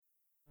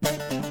Shalom,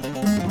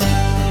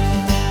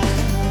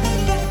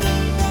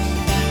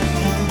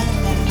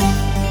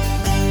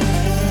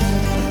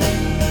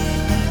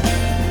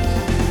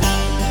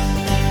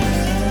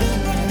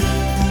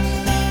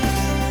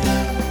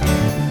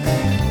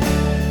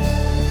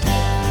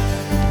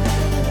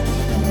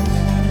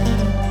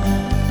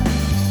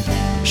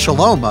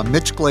 I'm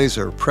Mitch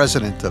Glaser,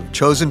 president of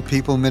Chosen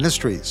People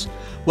Ministries.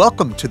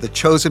 Welcome to the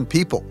Chosen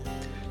People.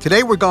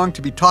 Today we're going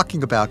to be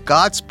talking about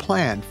God's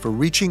plan for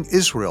reaching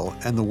Israel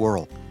and the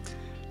world.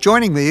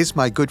 Joining me is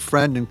my good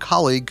friend and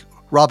colleague,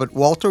 Robert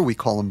Walter, we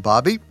call him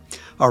Bobby,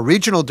 our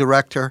regional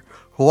director,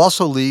 who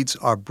also leads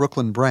our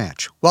Brooklyn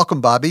branch. Welcome,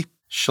 Bobby.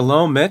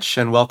 Shalom, Mitch,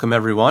 and welcome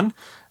everyone.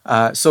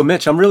 So,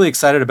 Mitch, I'm really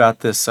excited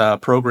about this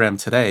program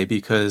today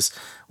because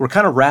we're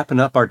kind of wrapping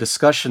up our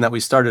discussion that we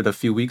started a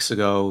few weeks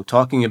ago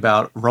talking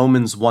about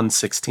Romans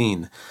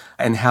 1:16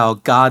 and how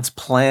God's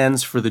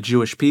plans for the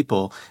Jewish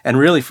people and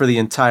really for the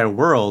entire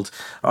world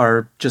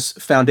are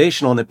just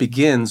foundational, and it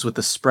begins with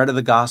the spread of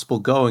the gospel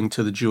going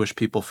to the Jewish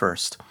people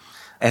first.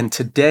 And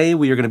today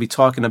we are going to be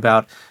talking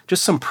about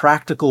just some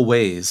practical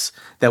ways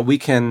that we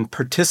can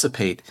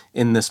participate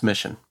in this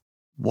mission.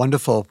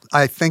 Wonderful.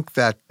 I think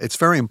that it's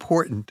very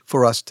important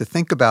for us to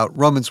think about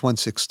Romans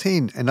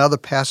 1:16 and other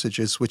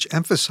passages which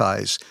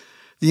emphasize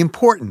the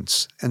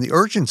importance and the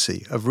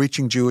urgency of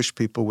reaching Jewish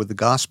people with the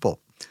gospel.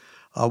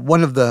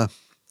 One of the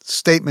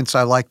statements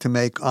I like to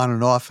make on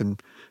and off,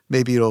 and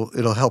maybe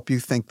it'll help you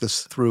think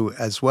this through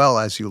as well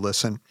as you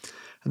listen,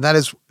 and that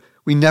is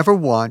we never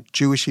want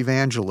Jewish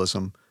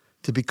evangelism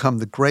to become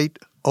the great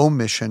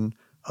omission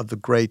of the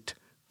great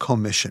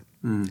commission.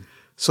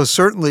 So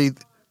certainly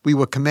we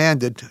were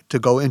commanded to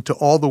go into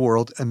all the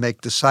world and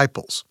make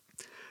disciples.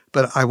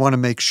 But I want to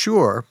make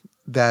sure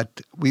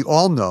that we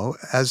all know,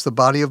 as the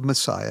body of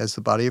Messiah, as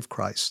the body of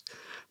Christ,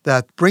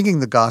 that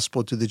bringing the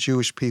gospel to the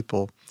Jewish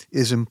people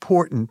is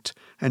important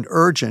and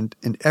urgent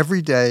in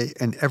every day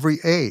and every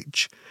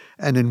age.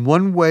 And in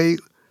one way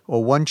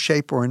or one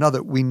shape or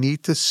another, we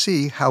need to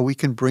see how we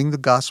can bring the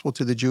gospel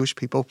to the Jewish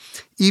people,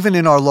 even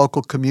in our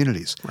local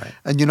communities. Right.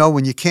 And you know,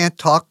 when you can't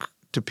talk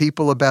to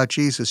people about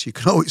Jesus, you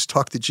can always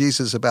talk to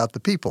Jesus about the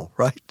people,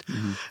 right?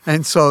 Mm-hmm.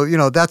 And so, you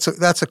know, that's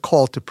a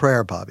call to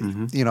prayer, Bobby.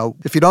 Mm-hmm. You know,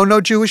 if you don't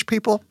know Jewish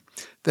people,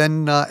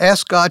 then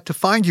ask God to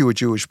find you a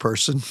Jewish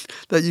person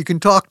that you can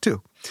talk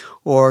to.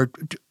 Or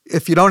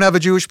if you don't have a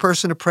Jewish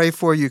person to pray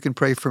for, you can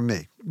pray for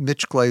me,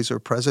 Mitch Glaser,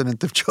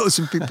 president of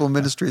Chosen People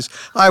Ministries.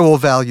 I will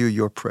value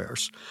your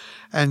prayers.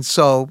 And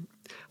so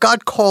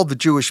God called the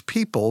Jewish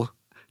people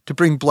to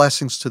bring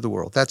blessings to the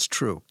world. That's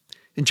true.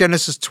 In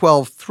Genesis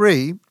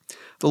 12:3,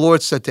 the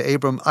Lord said to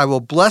Abram, I will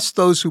bless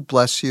those who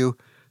bless you.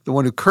 The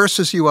one who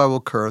curses you, I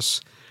will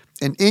curse.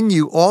 And in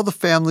you, all the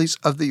families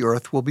of the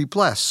earth will be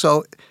blessed.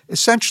 So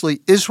essentially,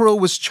 Israel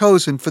was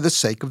chosen for the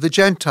sake of the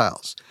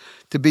Gentiles,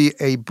 to be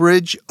a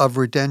bridge of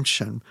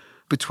redemption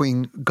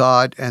between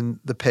God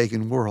and the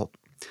pagan world.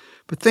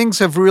 But things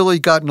have really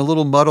gotten a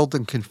little muddled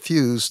and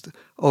confused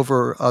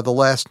over the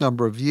last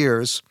number of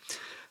years.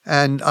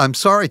 And I'm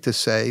sorry to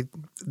say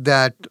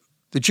that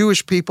the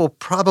Jewish people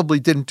probably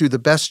didn't do the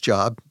best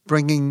job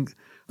bringing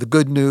the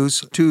good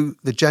news to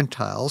the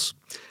Gentiles.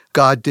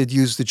 God did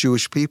use the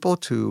Jewish people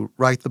to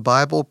write the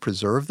Bible,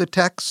 preserve the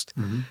text,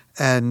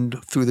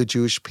 and through the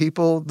Jewish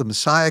people, the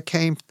Messiah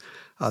came.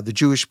 The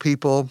Jewish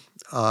people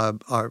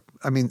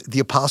the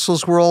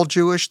apostles were all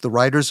Jewish. The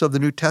writers of the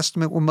New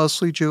Testament were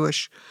mostly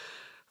Jewish.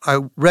 I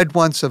read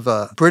once of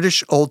a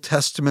British Old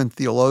Testament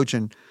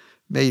theologian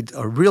made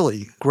a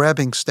really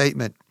grabbing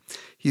statement.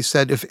 He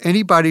said, if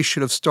anybody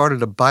should have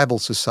started a Bible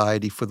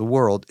society for the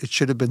world, it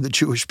should have been the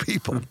Jewish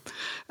people.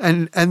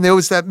 And there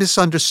was that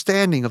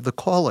misunderstanding of the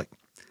calling.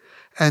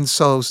 And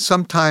so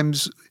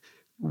sometimes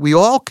we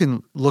all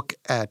can look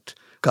at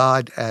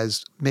God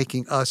as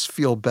making us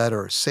feel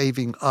better,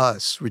 saving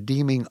us,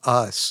 redeeming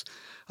us,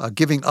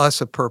 giving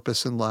us a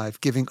purpose in life,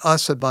 giving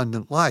us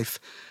abundant life.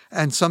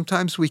 And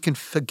sometimes we can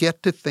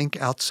forget to think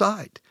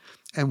outside.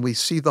 And we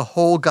see the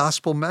whole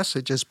gospel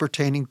message as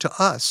pertaining to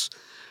us,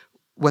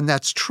 when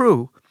that's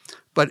true.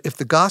 But if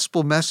the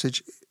gospel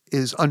message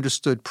is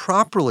understood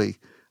properly,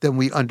 then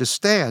we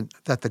understand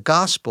that the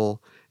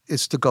gospel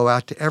is to go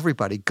out to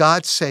everybody.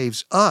 God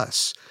saves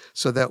us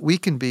so that we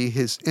can be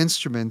his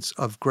instruments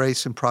of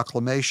grace and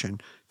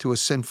proclamation to a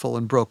sinful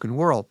and broken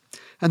world.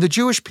 And the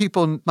Jewish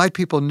people, my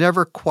people,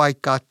 never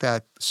quite got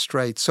that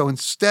straight. So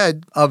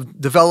instead of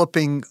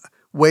developing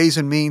ways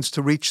and means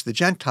to reach the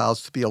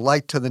Gentiles, to be a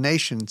light to the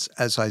nations,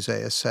 as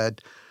Isaiah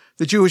said,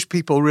 the Jewish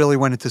people really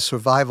went into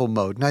survival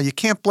mode. Now, you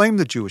can't blame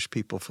the Jewish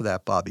people for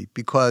that, Bobby,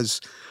 because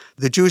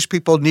the Jewish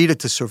people needed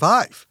to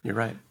survive. You're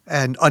right.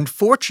 And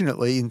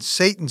unfortunately, in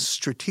Satan's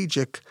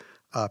strategic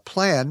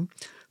plan,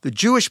 the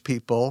Jewish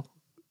people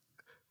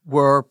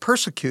were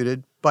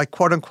persecuted by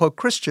quote-unquote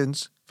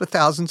Christians for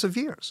thousands of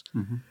years.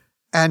 Mm-hmm.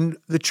 And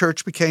the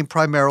church became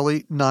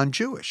primarily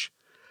non-Jewish.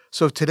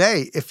 So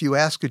today, if you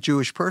ask a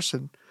Jewish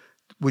person,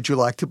 would you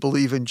like to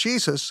believe in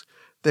Jesus?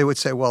 They would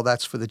say, well,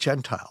 that's for the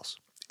Gentiles.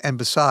 And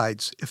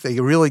besides, if they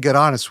really get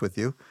honest with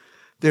you,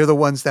 they're the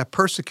ones that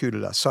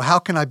persecuted us. So how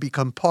can I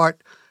become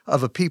part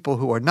of a people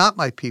who are not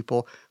my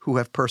people who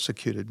have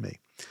persecuted me.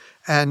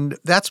 And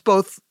that's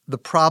both the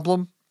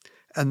problem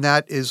and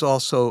that is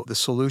also the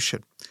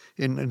solution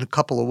in a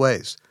couple of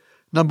ways.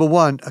 Number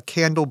one, a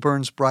candle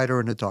burns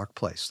brighter in a dark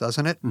place,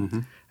 doesn't it?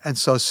 Mm-hmm. And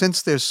so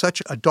since there's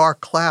such a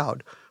dark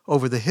cloud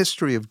over the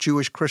history of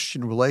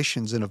Jewish-Christian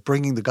relations and of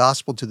bringing the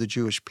gospel to the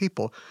Jewish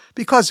people,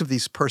 because of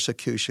these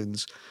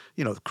persecutions,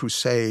 the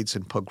Crusades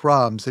and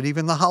pogroms and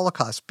even the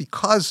Holocaust,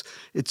 because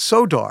it's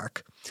so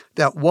dark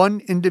that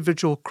one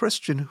individual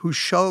Christian who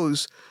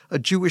shows a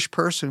Jewish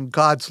person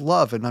God's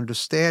love and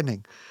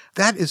understanding,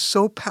 that is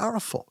so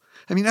powerful.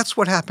 I mean, that's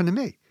what happened to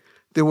me.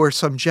 There were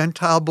some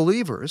Gentile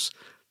believers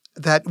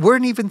that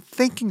weren't even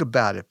thinking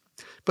about it,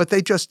 but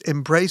they just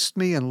embraced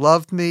me and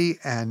loved me,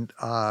 and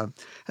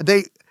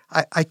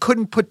I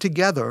couldn't put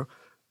together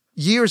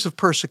years of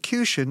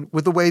persecution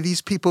with the way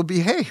these people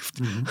behaved.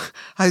 Mm-hmm.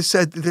 I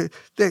said,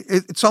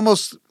 it's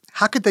almost,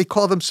 how could they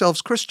call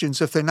themselves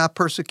Christians if they're not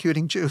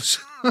persecuting Jews?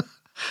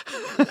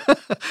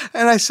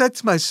 And I said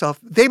to myself,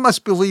 they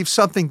must believe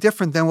something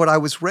different than what I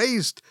was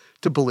raised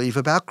to believe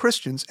about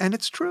Christians. And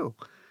it's true.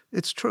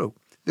 It's true.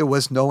 There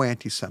was no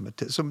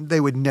anti-Semitism. They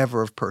would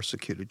never have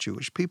persecuted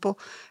Jewish people.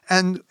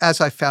 And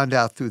as I found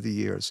out through the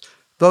years,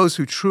 those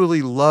who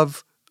truly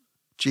love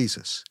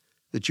Jesus,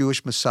 the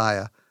Jewish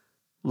Messiah,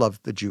 love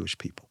the Jewish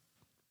people.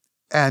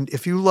 And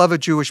if you love a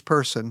Jewish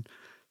person,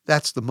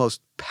 that's the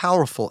most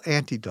powerful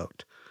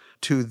antidote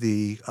to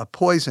the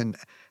poison.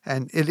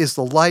 And it is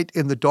the light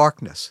in the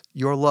darkness,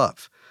 your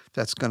love,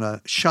 that's going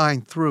to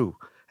shine through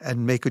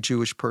and make a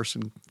Jewish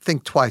person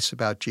think twice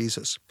about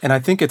Jesus. And I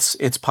think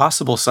it's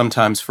possible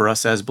sometimes for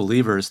us as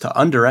believers to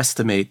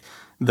underestimate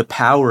the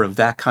power of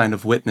that kind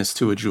of witness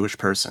to a Jewish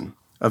person,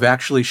 of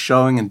actually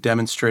showing and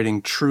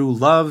demonstrating true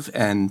love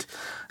and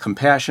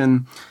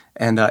compassion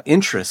and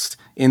interest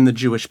in the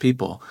Jewish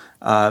people,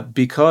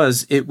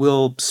 because it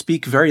will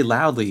speak very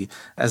loudly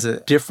as a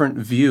different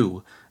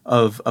view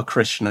of a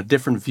Christian, a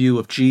different view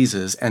of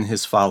Jesus and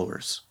his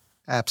followers.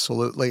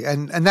 Absolutely.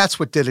 And that's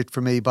what did it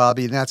for me,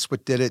 Bobby, and that's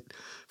what did it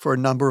for a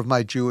number of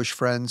my Jewish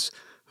friends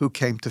who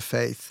came to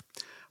faith.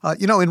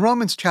 In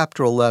Romans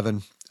chapter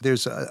 11,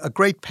 there's a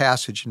great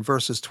passage in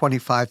verses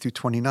 25 through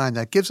 29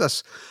 that gives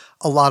us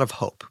a lot of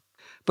hope.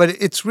 But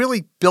it's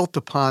really built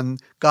upon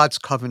God's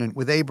covenant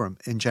with Abram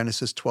in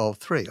Genesis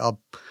 12:3. I'll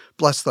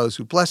bless those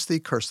who bless thee,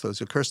 curse those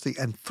who curse thee,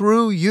 and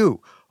through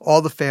you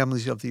all the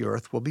families of the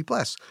earth will be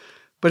blessed.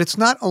 But it's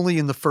not only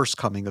in the first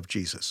coming of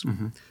Jesus.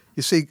 Mm-hmm.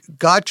 You see,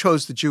 God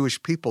chose the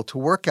Jewish people to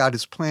work out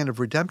his plan of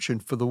redemption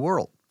for the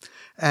world.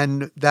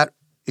 And that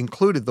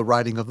included the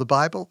writing of the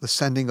Bible, the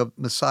sending of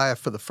Messiah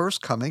for the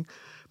first coming,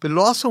 but it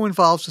also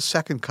involves the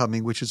second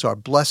coming, which is our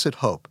blessed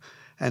hope.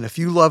 And if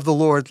you love the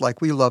Lord like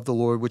we love the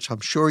Lord, which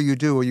I'm sure you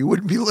do, or you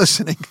wouldn't be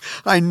listening,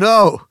 I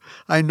know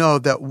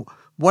that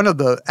one of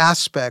the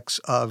aspects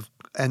of,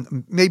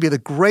 and maybe the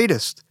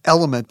greatest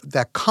element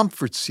that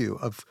comforts you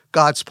of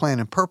God's plan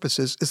and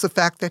purposes is the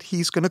fact that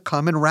he's going to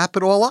come and wrap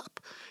it all up.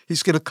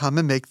 He's going to come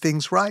and make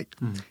things right.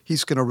 Mm.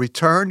 He's going to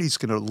return. He's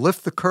going to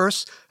lift the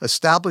curse,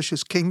 establish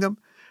his kingdom,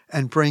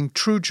 and bring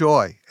true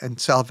joy and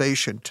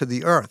salvation to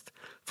the earth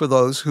for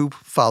those who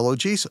follow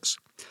Jesus.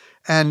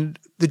 And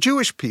the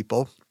Jewish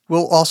people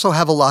will also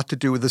have a lot to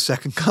do with the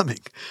second coming.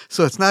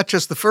 So it's not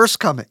just the first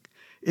coming.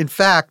 In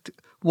fact,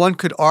 one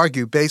could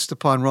argue, based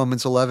upon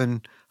Romans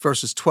 11,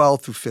 verses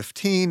 12 through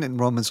 15, and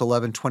Romans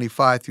 11,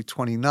 25 through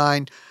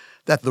 29,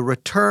 that the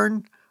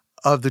return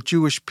of the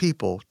Jewish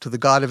people to the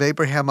God of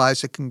Abraham,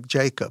 Isaac, and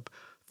Jacob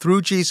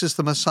through Jesus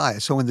the Messiah.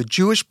 So when the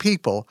Jewish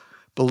people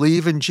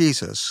believe in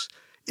Jesus,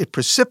 it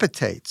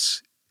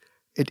precipitates,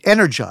 it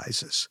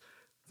energizes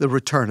the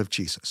return of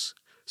Jesus.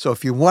 So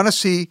if you want to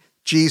see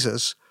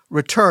Jesus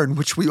return,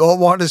 which we all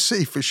want to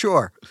see for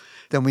sure,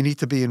 then we need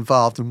to be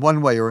involved in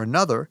one way or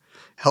another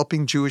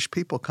helping Jewish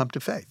people come to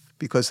faith,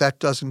 because that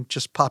doesn't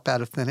just pop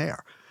out of thin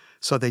air.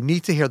 So they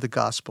need to hear the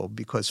gospel,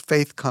 because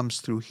faith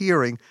comes through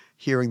hearing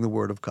the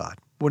word of God.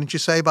 Wouldn't you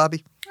say,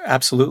 Bobby?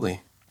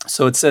 Absolutely.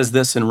 So it says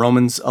this in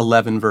Romans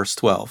 11, verse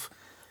 12.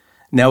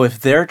 Now, if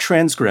their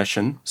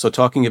transgression, so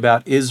talking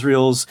about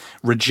Israel's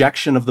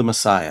rejection of the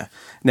Messiah,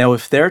 now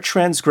if their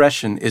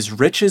transgression is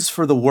riches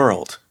for the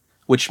world,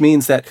 which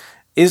means that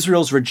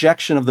Israel's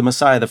rejection of the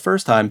Messiah the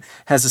first time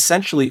has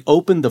essentially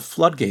opened the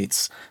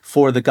floodgates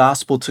for the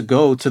gospel to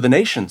go to the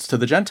nations, to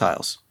the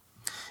Gentiles.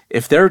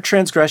 If their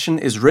transgression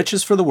is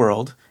riches for the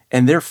world,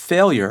 and their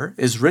failure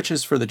is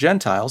riches for the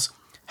Gentiles,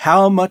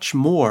 how much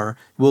more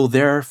will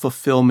their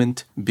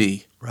fulfillment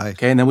be? Right.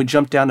 Okay, and then we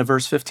jump down to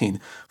verse 15.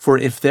 For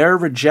if their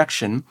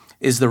rejection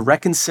is the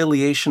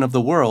reconciliation of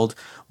the world,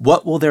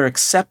 what will their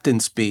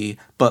acceptance be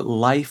but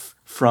life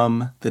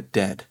from the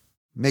dead?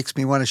 Makes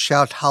me want to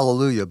shout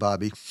hallelujah,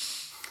 Bobby.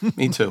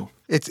 Me too.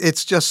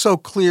 It's just so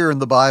clear in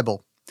the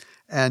Bible.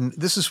 And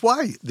this is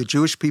why the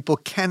Jewish people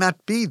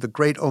cannot be the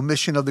great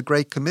omission of the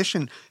Great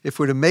Commission if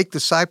we're to make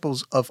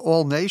disciples of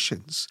all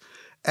nations.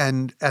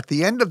 And at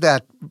the end of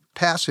that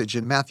passage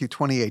in Matthew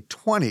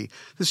 28:20,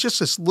 there's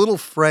just this little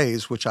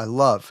phrase which I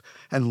love.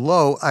 And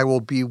lo, I will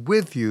be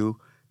with you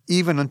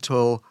even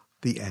until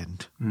the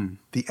end,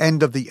 the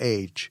end of the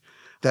age.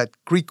 That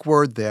Greek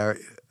word there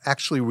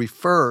actually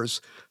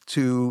refers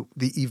to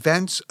the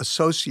events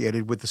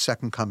associated with the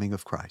second coming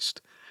of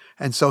Christ.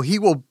 And so he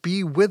will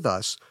be with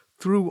us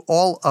through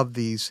all of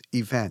these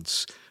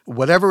events.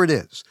 Whatever it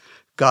is,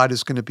 God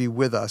is going to be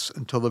with us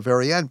until the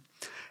very end.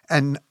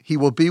 And he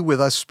will be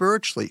with us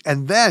spiritually.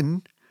 And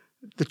then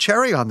the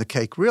cherry on the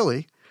cake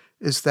really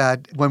is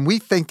that when we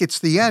think it's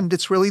the end,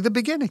 it's really the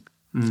beginning.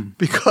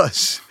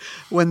 Because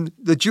when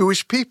the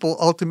Jewish people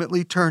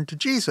ultimately turn to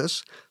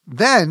Jesus,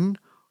 then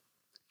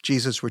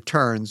Jesus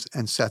returns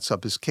and sets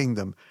up his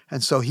kingdom.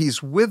 And so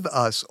he's with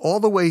us all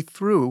the way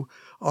through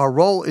our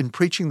role in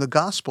preaching the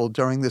gospel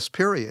during this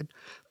period.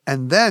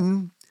 And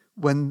then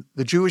when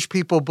the Jewish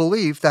people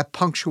believe, that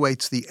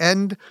punctuates the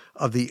end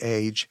of the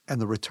age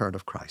and the return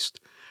of Christ.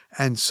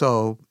 And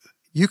so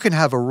you can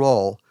have a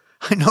role.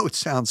 I know it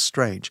sounds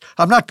strange.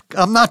 I'm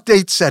not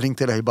date setting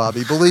today,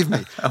 Bobby. Believe me.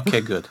 Okay,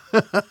 good.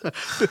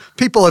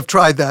 People have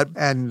tried that,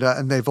 and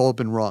they've all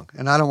been wrong.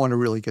 And I don't want to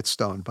really get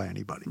stoned by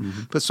anybody.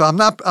 But so I'm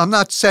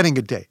not setting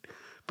a date,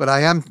 but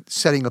I am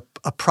setting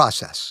a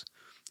process,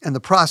 and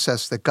the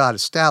process that God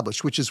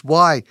established, which is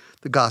why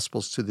the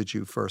gospel's to the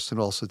Jew first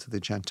and also to the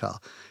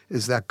Gentile,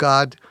 is that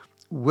God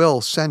will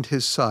send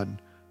his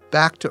Son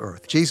back to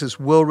earth. Jesus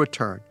will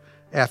return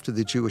after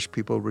the Jewish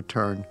people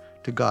return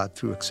to God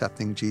through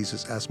accepting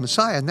Jesus as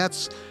Messiah. And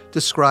that's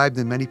described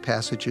in many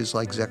passages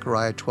like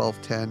Zechariah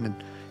 12:10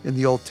 and in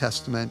the Old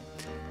Testament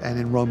and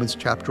in Romans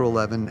chapter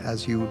 11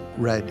 as you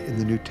read in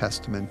the New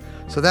Testament.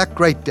 So that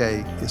great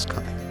day is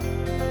coming.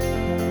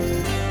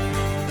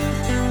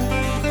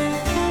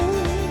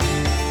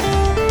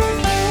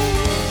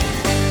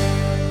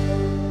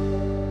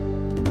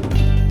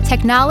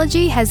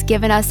 Technology has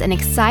given us an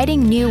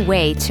exciting new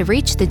way to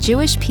reach the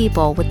Jewish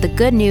people with the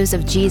good news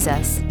of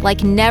Jesus,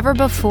 like never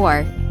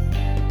before.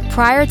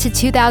 Prior to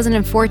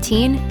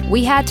 2014,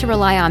 we had to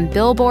rely on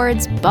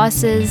billboards,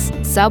 buses,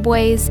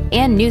 subways,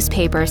 and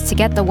newspapers to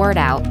get the word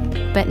out.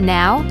 But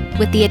now,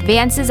 with the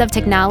advances of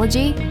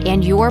technology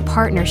and your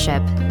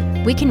partnership,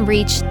 we can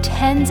reach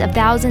tens of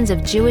thousands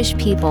of Jewish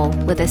people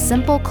with a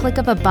simple click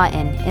of a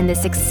button in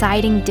this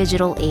exciting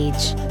digital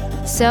age.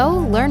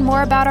 So, learn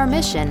more about our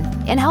mission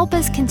and help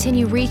us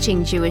continue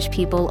reaching Jewish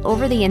people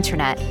over the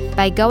internet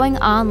by going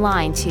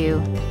online to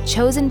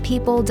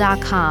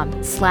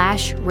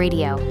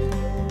chosenpeople.com/radio.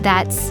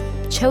 That's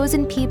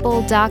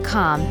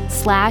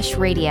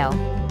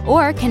chosenpeople.com/radio.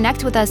 Or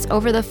connect with us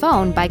over the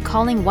phone by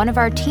calling one of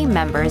our team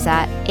members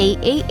at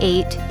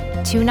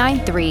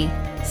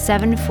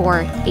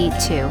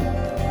 888-293-7482.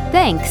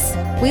 Thanks.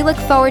 We look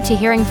forward to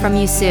hearing from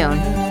you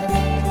soon.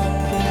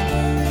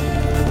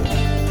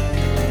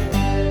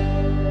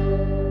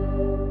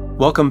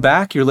 Welcome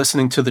back. You're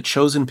listening to The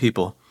Chosen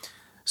People.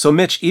 So,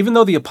 Mitch, even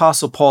though the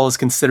Apostle Paul is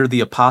considered the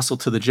apostle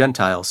to the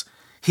Gentiles,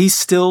 he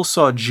still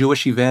saw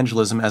Jewish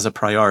evangelism as a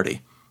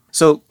priority.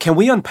 So, can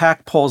we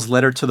unpack Paul's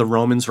letter to the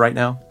Romans right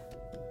now?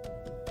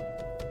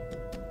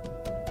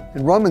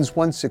 In Romans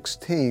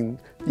 1:16,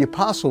 the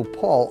Apostle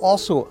Paul,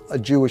 also a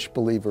Jewish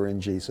believer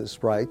in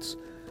Jesus, writes,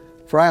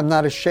 "For I am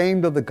not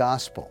ashamed of the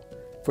gospel,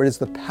 for it is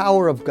the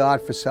power of God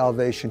for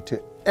salvation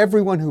to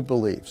everyone who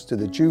believes, to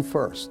the Jew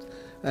first,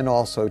 and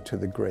also to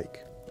the Greek."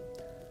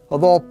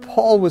 Although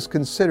Paul was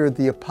considered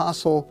the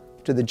apostle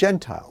to the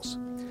Gentiles,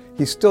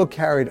 he still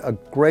carried a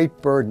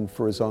great burden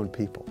for his own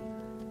people.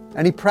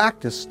 And he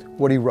practiced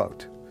what he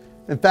wrote.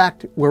 In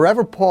fact,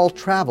 wherever Paul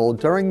traveled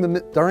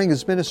during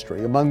his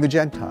ministry among the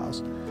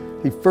Gentiles,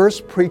 he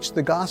first preached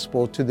the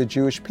gospel to the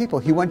Jewish people.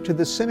 He went to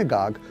the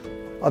synagogue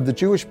of the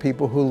Jewish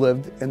people who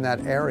lived in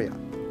that area.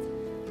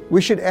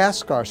 We should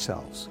ask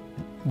ourselves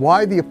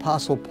why the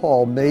Apostle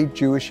Paul made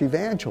Jewish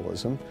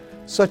evangelism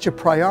such a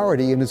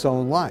priority in his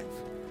own life.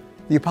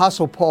 The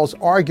Apostle Paul's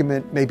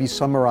argument may be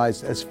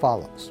summarized as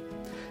follows.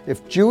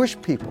 If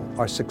Jewish people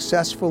are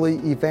successfully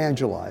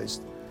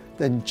evangelized,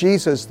 then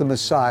Jesus, the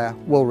Messiah,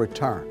 will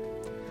return.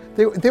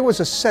 There was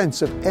a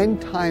sense of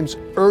end times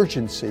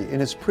urgency in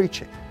his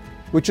preaching,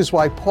 which is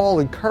why Paul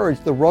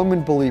encouraged the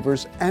Roman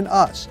believers and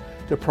us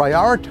to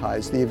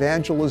prioritize the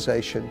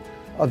evangelization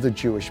of the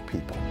Jewish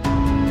people.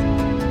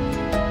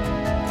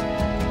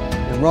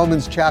 In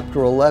Romans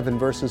chapter 11,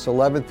 verses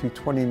 11 through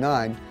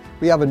 29,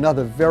 we have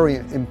another very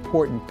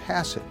important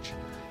passage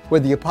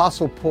where the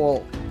Apostle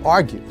Paul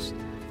argues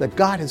that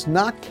God has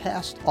not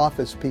cast off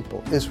his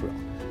people, Israel,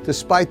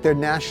 despite their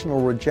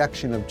national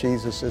rejection of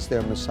Jesus as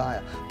their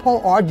Messiah.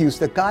 Paul argues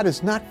that God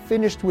is not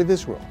finished with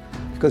Israel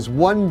because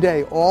one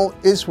day all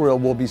Israel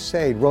will be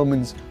saved,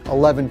 Romans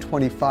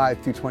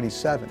 11:25 through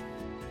 27.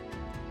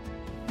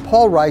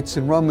 Paul writes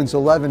in Romans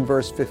 11,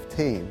 verse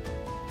 15,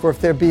 "For if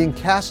their being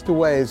cast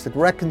away is the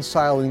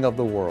reconciling of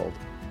the world,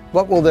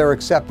 what will their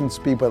acceptance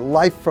be but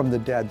life from the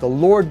dead? The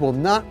Lord will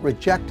not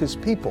reject his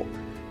people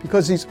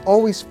because he's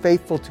always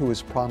faithful to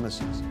his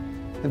promises."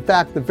 In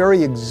fact, the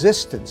very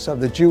existence of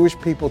the Jewish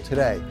people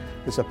today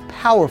is a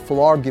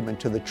powerful argument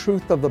to the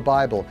truth of the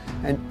Bible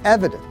and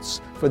evidence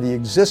for the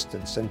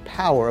existence and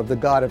power of the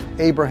God of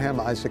Abraham,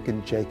 Isaac,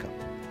 and Jacob.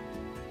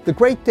 The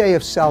great day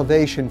of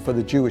salvation for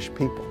the Jewish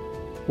people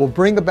will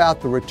bring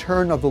about the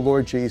return of the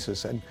Lord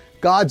Jesus, and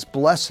God's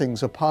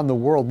blessings upon the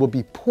world will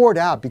be poured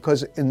out,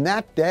 because in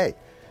that day,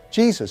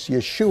 Jesus,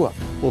 Yeshua,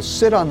 will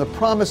sit on the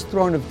promised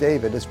throne of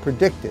David as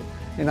predicted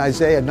in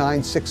Isaiah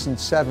 9, 6, and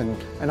 7,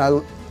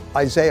 and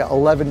Isaiah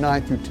 11,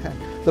 9 through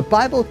 10. The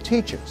Bible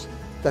teaches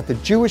that the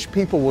Jewish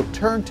people will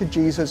turn to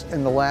Jesus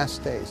in the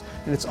last days,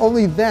 and it's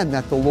only then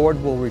that the Lord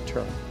will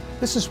return.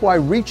 This is why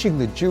reaching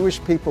the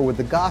Jewish people with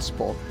the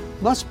gospel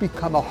must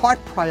become a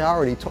heart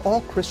priority to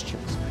all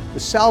Christians. The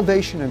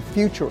salvation and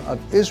future of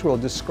Israel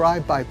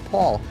described by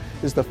Paul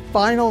is the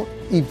final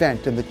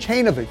event in the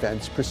chain of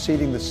events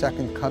preceding the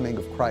second coming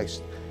of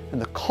Christ and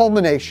the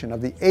culmination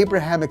of the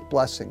Abrahamic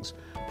blessings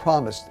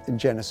promised in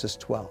Genesis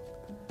 12.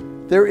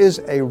 There is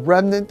a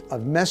remnant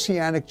of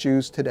Messianic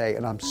Jews today,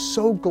 and I'm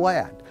so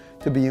glad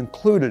to be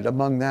included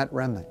among that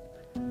remnant.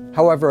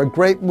 However, a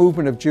great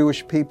movement of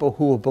Jewish people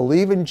who will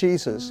believe in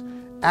Jesus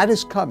at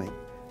His coming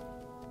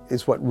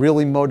is what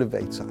really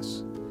motivates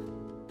us.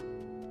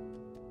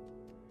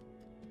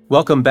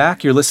 Welcome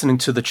back. You're listening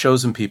to The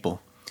Chosen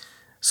People.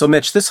 So,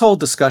 Mitch, this whole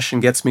discussion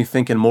gets me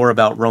thinking more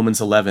about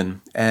Romans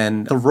 11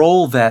 and the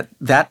role that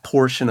that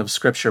portion of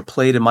Scripture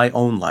played in my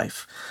own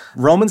life.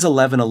 Romans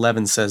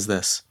 11:11 says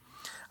this,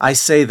 "I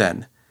say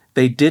then,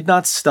 they did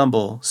not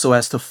stumble so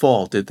as to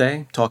fall, did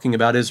they?" Talking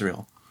about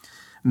Israel.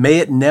 "May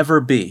it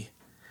never be,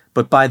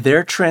 but by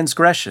their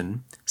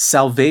transgression,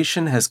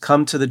 salvation has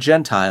come to the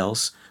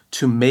Gentiles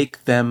to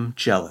make them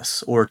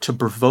jealous," or to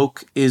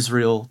provoke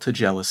Israel to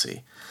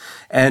jealousy.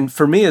 And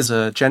for me as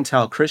a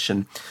Gentile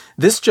Christian,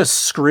 this just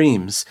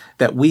screams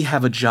that we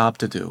have a job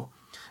to do.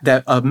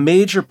 That a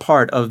major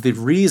part of the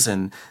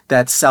reason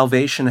that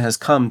salvation has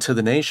come to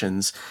the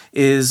nations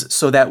is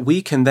so that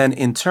we can then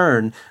in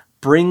turn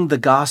bring the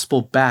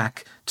gospel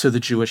back to the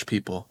Jewish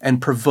people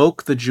and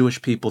provoke the Jewish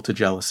people to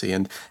jealousy.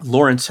 And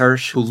Lawrence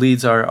Hirsch, who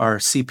leads our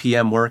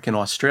CPM work in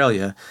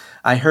Australia,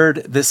 I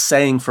heard this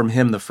saying from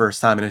him the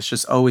first time, and it's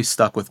just always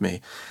stuck with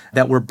me,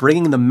 that we're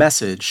bringing the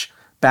message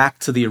back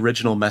to the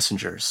original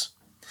messengers.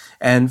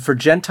 And for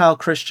Gentile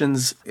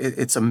Christians,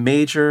 it's a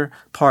major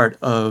part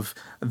of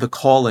the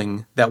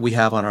calling that we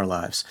have on our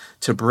lives,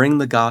 to bring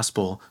the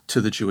gospel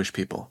to the Jewish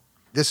people.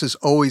 This has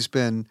always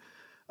been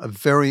a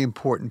very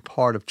important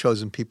part of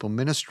Chosen People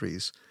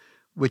Ministries,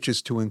 which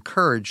is to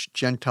encourage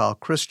Gentile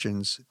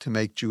Christians to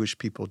make Jewish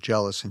people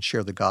jealous and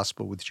share the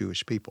gospel with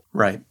Jewish people.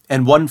 Right.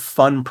 And one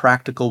fun,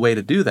 practical way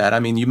to do that, I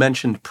mean, you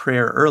mentioned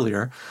prayer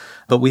earlier,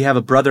 but we have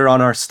a brother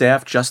on our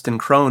staff, Justin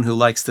Crone, who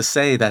likes to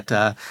say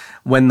that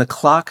when the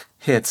clock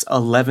hits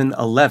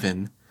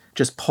 11:11,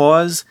 just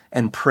pause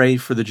and pray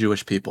for the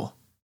Jewish people.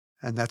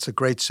 And that's a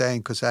great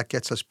saying, because that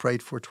gets us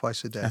prayed for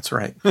twice a day. That's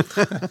right.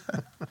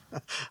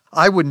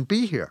 I wouldn't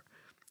be here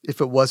if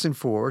it wasn't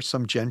for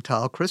some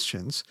Gentile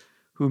Christians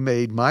who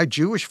made my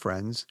Jewish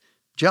friends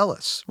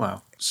jealous.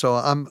 Wow. So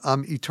I'm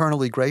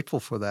eternally grateful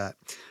for that.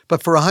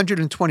 But for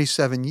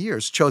 127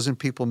 years, Chosen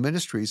People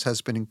Ministries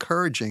has been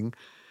encouraging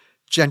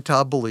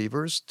Gentile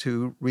believers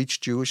to reach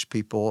Jewish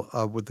people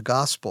with the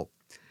gospel.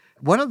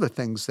 One of the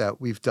things that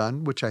we've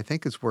done, which I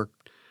think has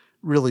worked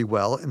really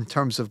well in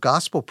terms of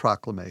gospel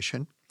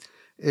proclamation,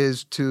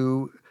 is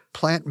to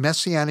plant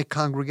Messianic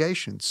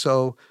congregations.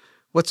 So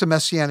what's a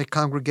Messianic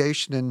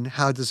congregation, and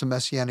how does a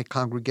Messianic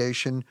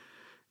congregation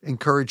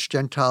encourage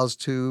Gentiles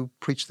to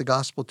preach the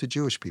gospel to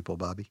Jewish people,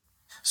 Bobby?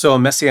 So a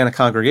Messianic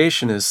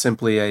congregation is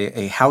simply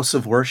a house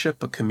of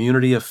worship, a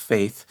community of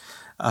faith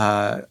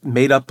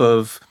made up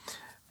of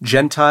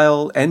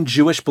Gentile and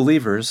Jewish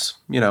believers,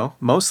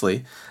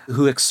 mostly,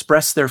 who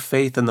express their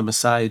faith in the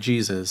Messiah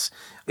Jesus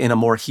in a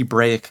more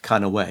Hebraic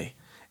kind of way.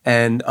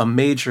 And a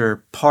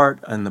major part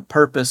and the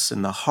purpose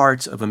and the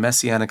heart of a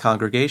Messianic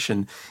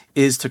congregation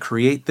is to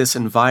create this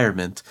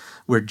environment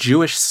where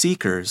Jewish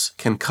seekers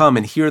can come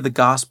and hear the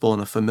gospel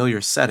in a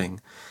familiar setting,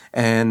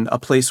 and a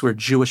place where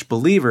Jewish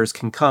believers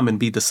can come and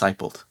be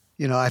discipled.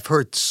 I've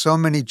heard so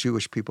many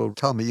Jewish people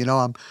tell me,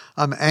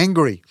 I'm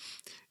angry,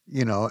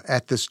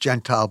 at this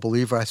Gentile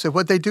believer. I said,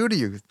 what'd they do to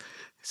you? He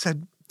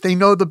said, they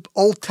know the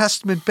Old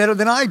Testament better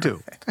than I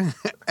do.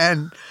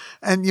 And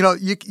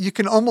you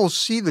can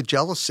almost see the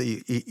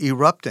jealousy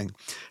erupting.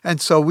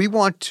 And so we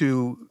want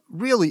to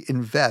really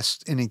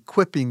invest in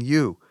equipping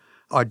you,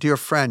 our dear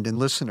friend and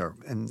listener.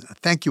 And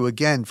thank you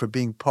again for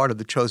being part of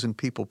the Chosen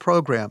People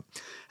program.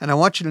 And I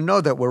want you to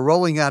know that we're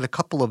rolling out a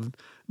couple of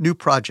new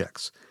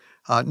projects.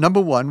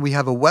 Number one, we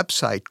have a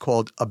website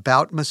called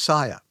About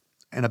Messiah.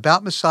 And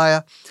About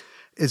Messiah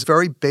is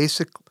very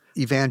basic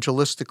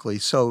evangelistically.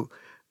 So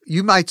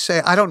you might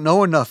say, I don't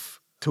know enough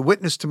to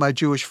witness to my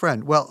Jewish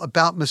friend. Well,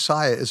 About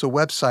Messiah is a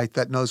website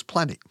that knows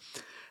plenty.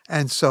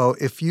 And so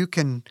if you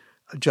can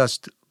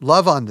just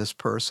love on this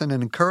person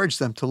and encourage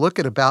them to look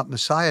at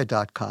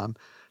aboutmessiah.com,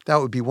 that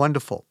would be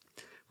wonderful.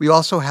 We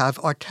also have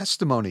our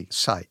testimony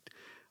site,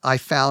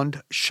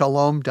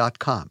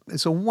 ifoundshalom.com.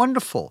 It's a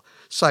wonderful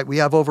site. We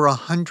have over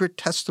 100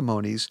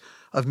 testimonies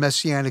of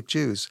Messianic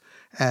Jews.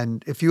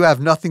 And if you have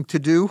nothing to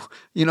do,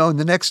 in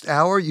the next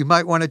hour, you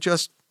might want to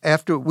just,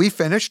 after we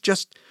finish,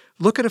 just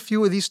look at a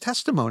few of these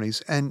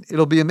testimonies, and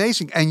it'll be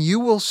amazing. And you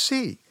will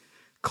see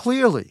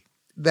clearly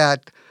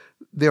that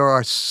there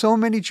are so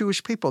many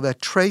Jewish people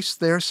that trace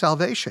their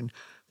salvation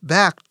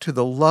back to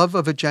the love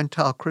of a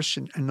Gentile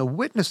Christian and the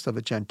witness of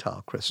a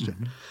Gentile Christian.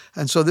 Mm-hmm.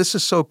 And so this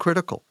is so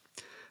critical.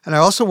 And I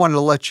also wanted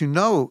to let you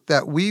know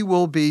that we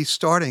will be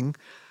starting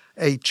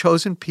a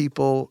Chosen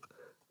People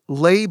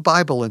Lay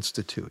Bible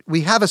Institute.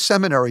 We have a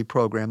seminary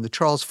program, the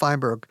Charles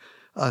Feinberg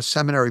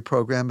seminary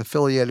program,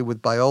 affiliated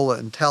with Biola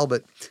and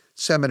Talbot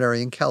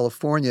Seminary in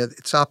California.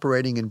 It's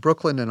operating in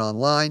Brooklyn and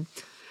online.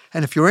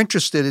 And if you're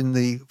interested in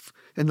the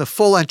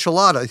full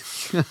enchilada,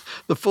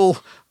 the full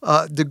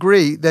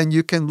degree, then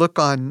you can look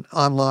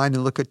online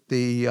and look at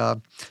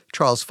the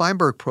Charles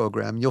Feinberg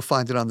program. You'll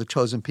find it on the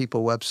Chosen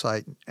People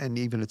website and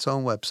even its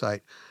own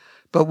website.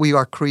 But we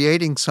are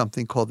creating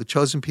something called the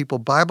Chosen People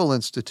Bible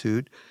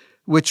Institute,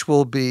 which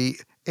will be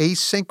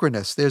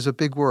asynchronous. There's a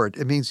big word.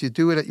 It means you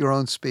do it at your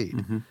own speed.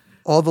 Mm-hmm.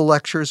 All the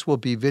lectures will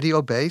be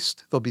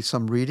video-based. There'll be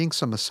some reading,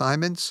 some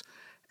assignments,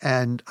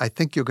 and I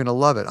think you're going to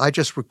love it. I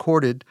just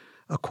recorded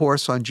a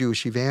course on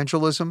Jewish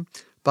evangelism.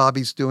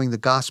 Bobby's doing the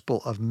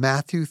Gospel of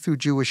Matthew through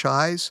Jewish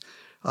eyes.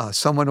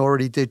 Someone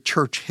already did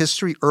church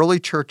history, early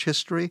church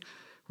history,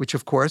 which,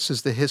 of course,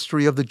 is the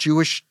history of the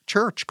Jewish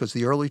church, because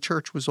the early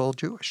church was all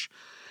Jewish.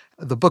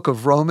 The book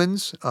of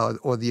Romans,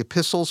 or the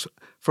epistles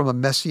from a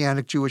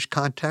Messianic Jewish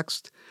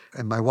context.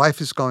 And my wife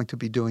is going to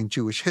be doing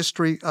Jewish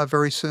history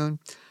very soon.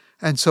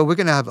 And so we're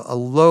going to have a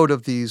load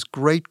of these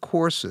great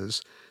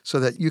courses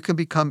so that you can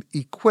become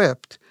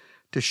equipped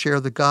to share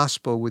the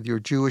gospel with your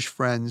Jewish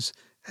friends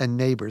and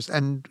neighbors.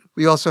 And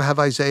we also have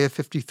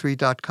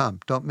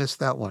Isaiah53.com. Don't miss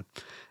that one.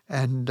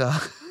 And,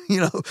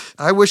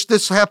 I wish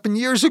this happened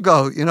years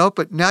ago,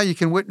 but now you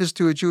can witness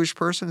to a Jewish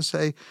person and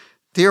say,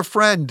 dear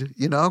friend,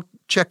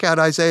 check out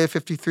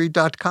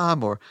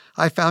Isaiah53.com or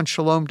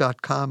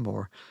ifoundshalom.com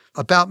or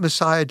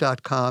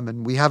aboutmessiah.com,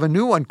 and we have a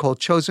new one called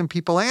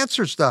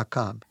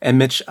chosenpeopleanswers.com. And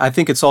Mitch, I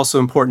think it's also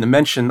important to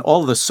mention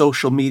all of the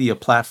social media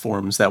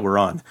platforms that we're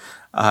on.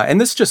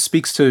 And this just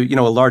speaks to,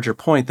 a larger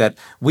point that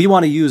we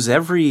want to use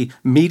every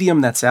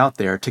medium that's out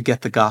there to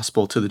get the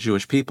gospel to the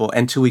Jewish people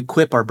and to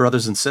equip our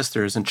brothers and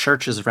sisters in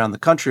churches around the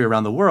country,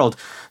 around the world,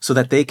 so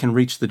that they can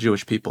reach the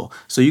Jewish people.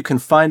 So you can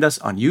find us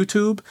on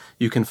YouTube,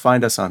 you can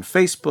find us on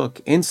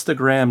Facebook,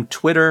 Instagram,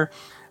 Twitter,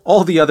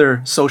 all the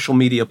other social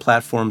media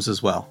platforms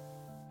as well.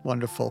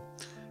 Wonderful.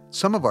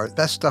 Some of our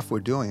best stuff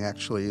we're doing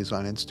actually is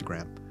on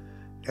Instagram.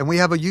 And we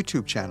have a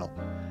YouTube channel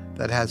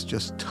that has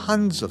just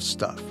tons of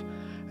stuff.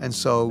 And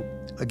so,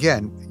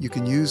 again, you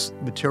can use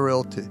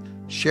material to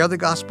share the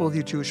gospel with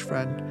your Jewish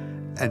friend,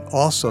 and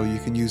also you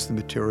can use the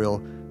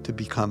material to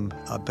become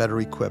better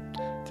equipped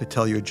to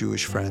tell your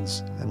Jewish friends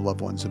and loved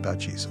ones about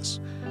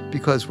Jesus.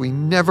 Because we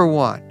never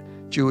want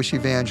Jewish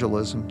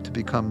evangelism to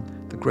become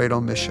the great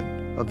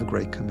omission of the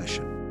Great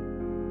Commission.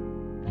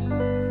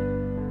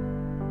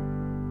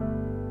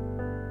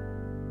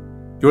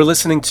 You're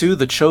listening to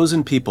The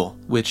Chosen People,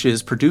 which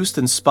is produced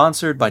and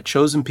sponsored by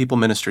Chosen People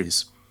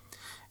Ministries.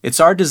 It's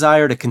our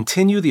desire to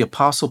continue the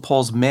Apostle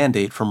Paul's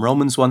mandate from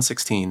Romans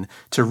 1:16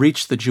 to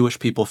reach the Jewish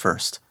people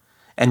first.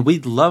 And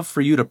we'd love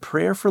for you to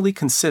prayerfully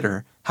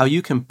consider how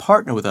you can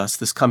partner with us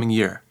this coming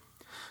year.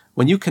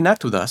 When you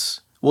connect with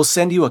us, we'll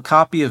send you a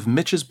copy of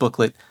Mitch's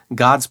booklet,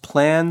 God's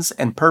Plans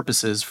and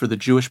Purposes for the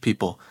Jewish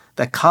People,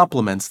 that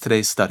complements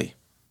today's study.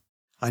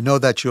 I know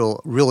that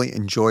you'll really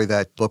enjoy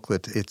that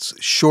booklet. It's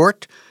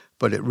short,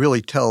 but it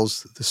really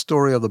tells the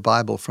story of the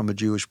Bible from a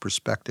Jewish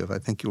perspective. I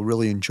think you'll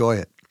really enjoy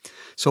it.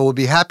 So we'll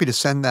be happy to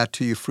send that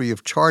to you free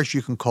of charge.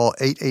 You can call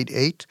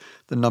 888,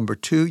 the number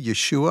 2,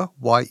 Yeshua,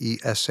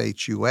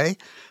 Y-E-S-H-U-A.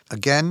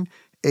 Again,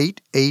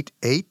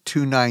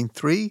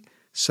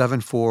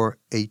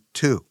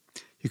 888-293-7482.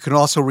 You can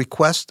also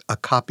request a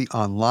copy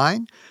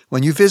online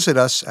when you visit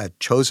us at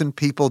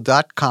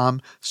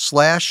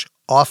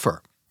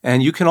chosenpeople.com/offer.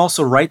 And you can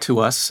also write to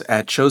us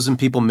at Chosen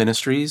People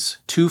Ministries,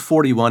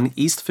 241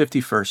 East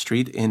 51st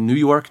Street in New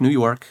York, New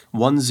York,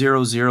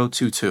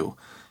 10022.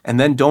 And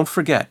then don't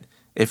forget,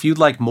 if you'd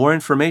like more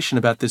information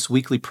about this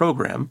weekly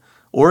program,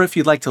 or if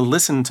you'd like to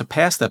listen to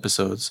past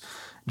episodes,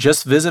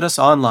 just visit us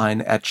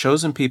online at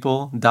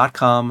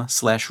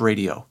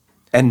chosenpeople.com/radio.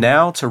 And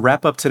now, to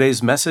wrap up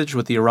today's message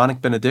with the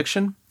Aaronic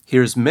benediction,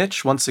 here's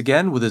Mitch once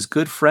again with his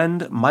good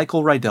friend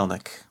Michael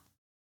Rydelnik.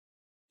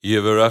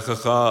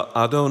 Yivarechecha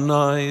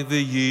Adonai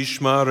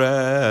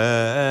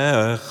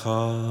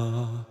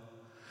v'yishmarecha.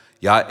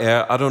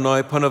 Ya'er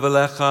Adonai panav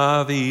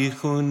elecha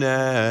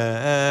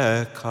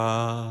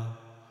v'yichunecha.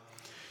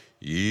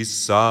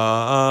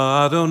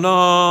 Yisa Adonai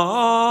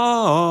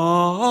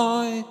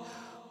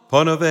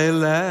panav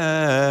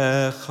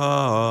elecha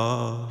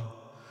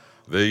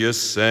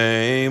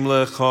v'yasem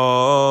lecha.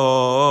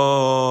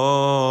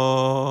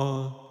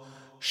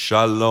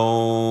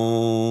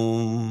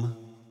 Shalom.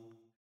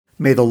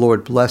 May the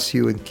Lord bless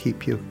you and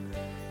keep you.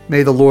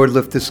 May the Lord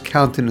lift his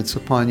countenance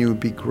upon you and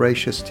be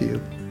gracious to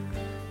you.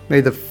 May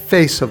the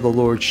face of the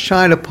Lord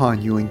shine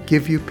upon you and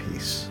give you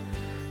peace.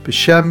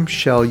 B'Shem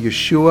Shel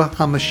Yeshua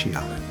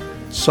HaMashiach,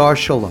 Sar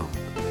Shalom.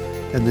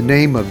 In the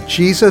name of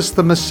Jesus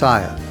the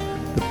Messiah,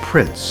 the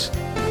Prince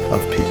of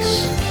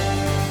Peace.